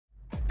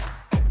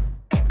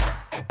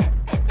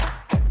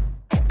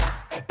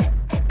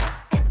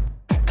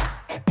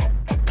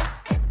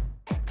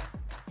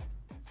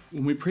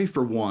When we pray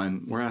for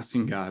one, we're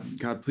asking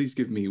God, please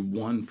give me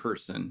one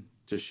person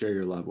to share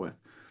your love with.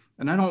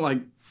 And I don't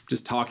like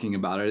just talking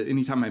about it.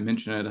 Anytime I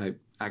mention it,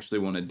 I actually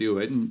want to do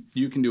it. And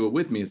you can do it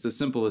with me. It's as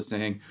simple as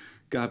saying,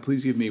 God,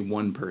 please give me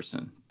one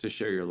person to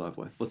share your love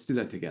with. Let's do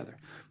that together.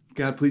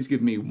 God, please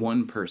give me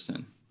one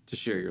person to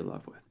share your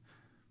love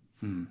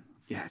with.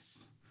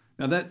 Yes.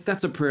 Now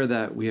that's a prayer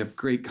that we have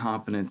great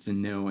confidence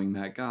in knowing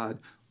that God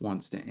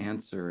wants to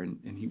answer,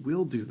 and he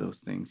will do those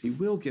things. He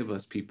will give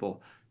us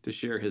people to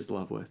share his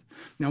love with.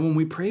 Now, when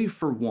we pray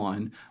for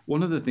one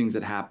of the things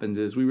that happens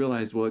is we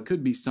realize, well, it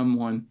could be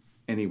someone,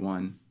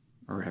 anyone,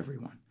 or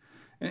everyone.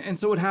 And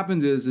so what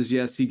happens is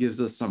yes, he gives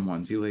us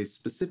someone. He lays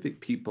specific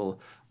people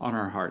on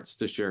our hearts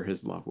to share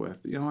his love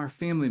with. You know, our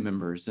family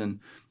members and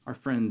our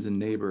friends and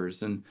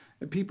neighbors and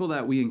people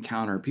that we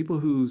encounter, people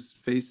whose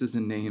faces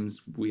and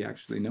names we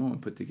actually know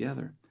and put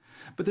together.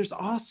 But there's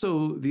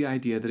also the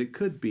idea that it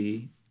could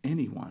be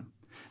anyone.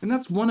 And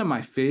that's one of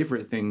my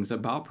favorite things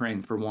about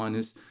praying for one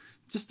is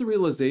just the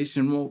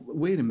realization, well,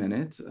 wait a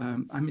minute,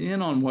 I'm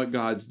in on what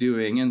God's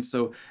doing. And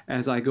so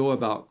as I go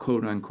about,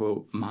 quote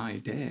unquote, my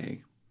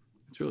day,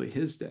 it's really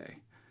his day.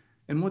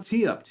 And what's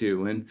he up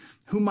to? And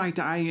who might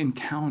I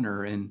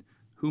encounter? And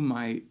who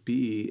might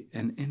be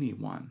an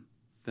anyone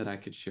that I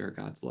could share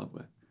God's love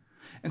with?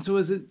 And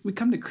so we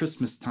come to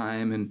Christmas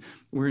time and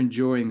we're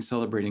enjoying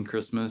celebrating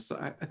Christmas,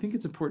 I think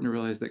it's important to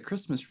realize that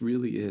Christmas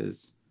really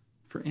is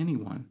for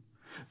anyone.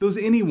 Those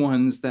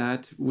anyones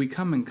that we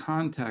come in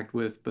contact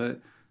with,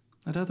 but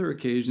at other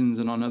occasions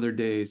and on other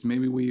days,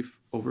 maybe we've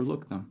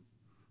overlooked them,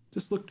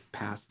 just looked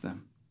past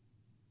them.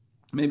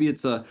 Maybe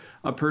it's a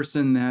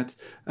person that,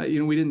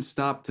 we didn't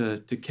stop to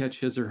catch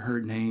his or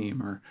her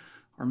name,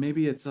 or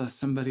maybe it's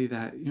somebody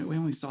that, we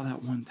only saw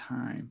that one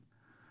time.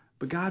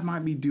 But God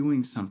might be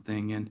doing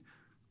something, and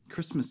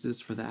Christmas is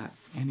for that,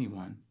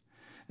 anyone.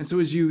 And so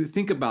as you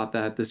think about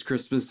that this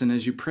Christmas, and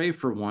as you pray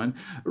for one,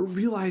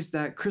 realize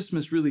that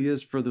Christmas really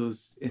is for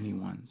those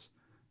anyones.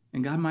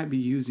 And God might be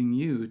using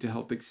you to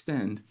help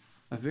extend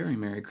a very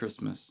Merry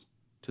Christmas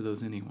to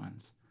those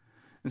anyones.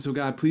 And so,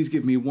 God, please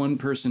give me one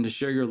person to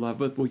share your love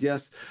with. Well,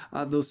 yes,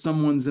 those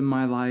someones in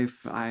my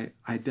life, I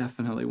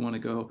definitely want to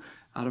go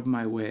out of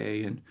my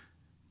way and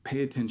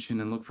pay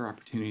attention and look for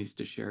opportunities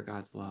to share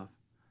God's love.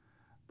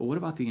 But what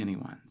about the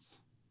anyones?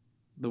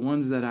 The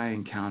ones that I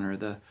encounter,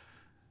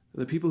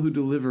 the people who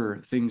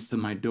deliver things to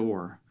my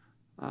door,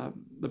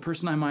 the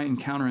person I might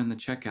encounter in the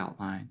checkout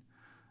line,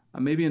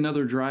 maybe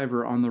another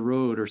driver on the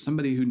road or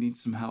somebody who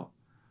needs some help.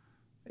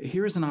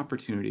 Here is an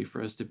opportunity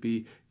for us to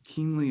be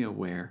keenly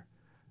aware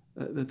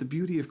that the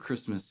beauty of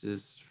Christmas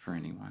is for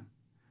anyone.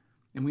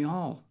 And we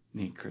all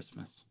need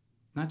Christmas.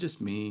 Not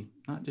just me,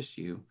 not just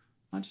you,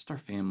 not just our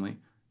family,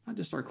 not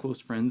just our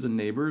close friends and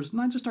neighbors,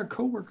 not just our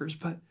coworkers,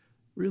 but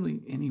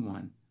really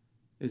anyone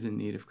is in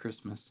need of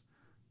Christmas.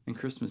 And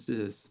Christmas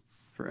is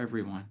for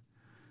everyone.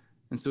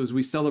 And so as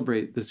we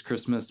celebrate this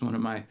Christmas, one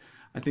of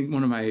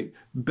my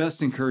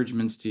best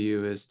encouragements to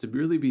you is to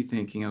really be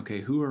thinking,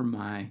 okay, who are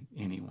my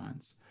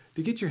anyones?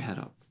 To get your head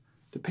up,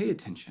 to pay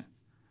attention,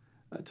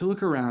 to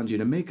look around you,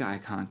 to make eye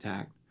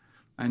contact.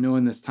 I know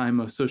in this time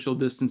of social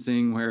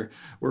distancing where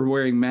we're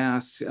wearing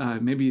masks,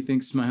 maybe you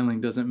think smiling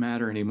doesn't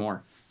matter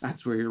anymore.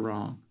 That's where you're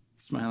wrong.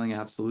 Smiling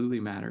absolutely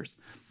matters.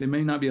 They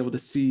may not be able to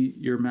see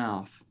your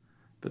mouth,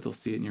 but they'll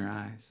see it in your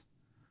eyes.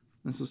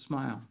 And so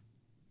smile.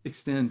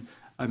 Extend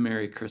a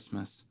Merry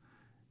Christmas.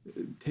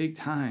 Take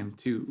time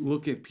to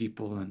look at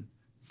people and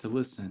to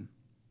listen.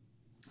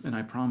 And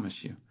I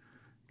promise you,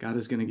 God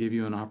is going to give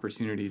you an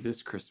opportunity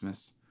this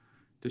Christmas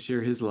to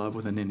share his love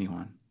with an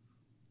anyone.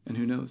 And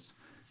who knows,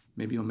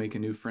 maybe you'll make a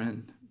new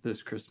friend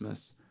this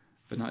Christmas,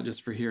 but not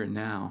just for here and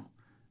now.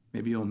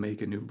 Maybe you'll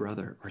make a new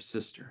brother or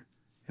sister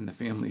in the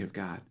family of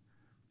God,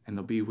 and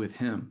they'll be with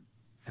him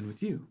and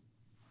with you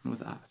and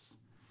with us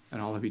and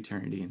all of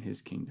eternity in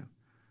his kingdom.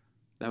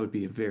 That would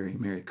be a very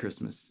Merry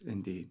Christmas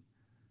indeed.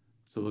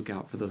 So look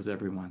out for those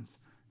everyones,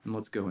 and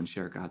let's go and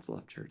share God's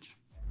love, church.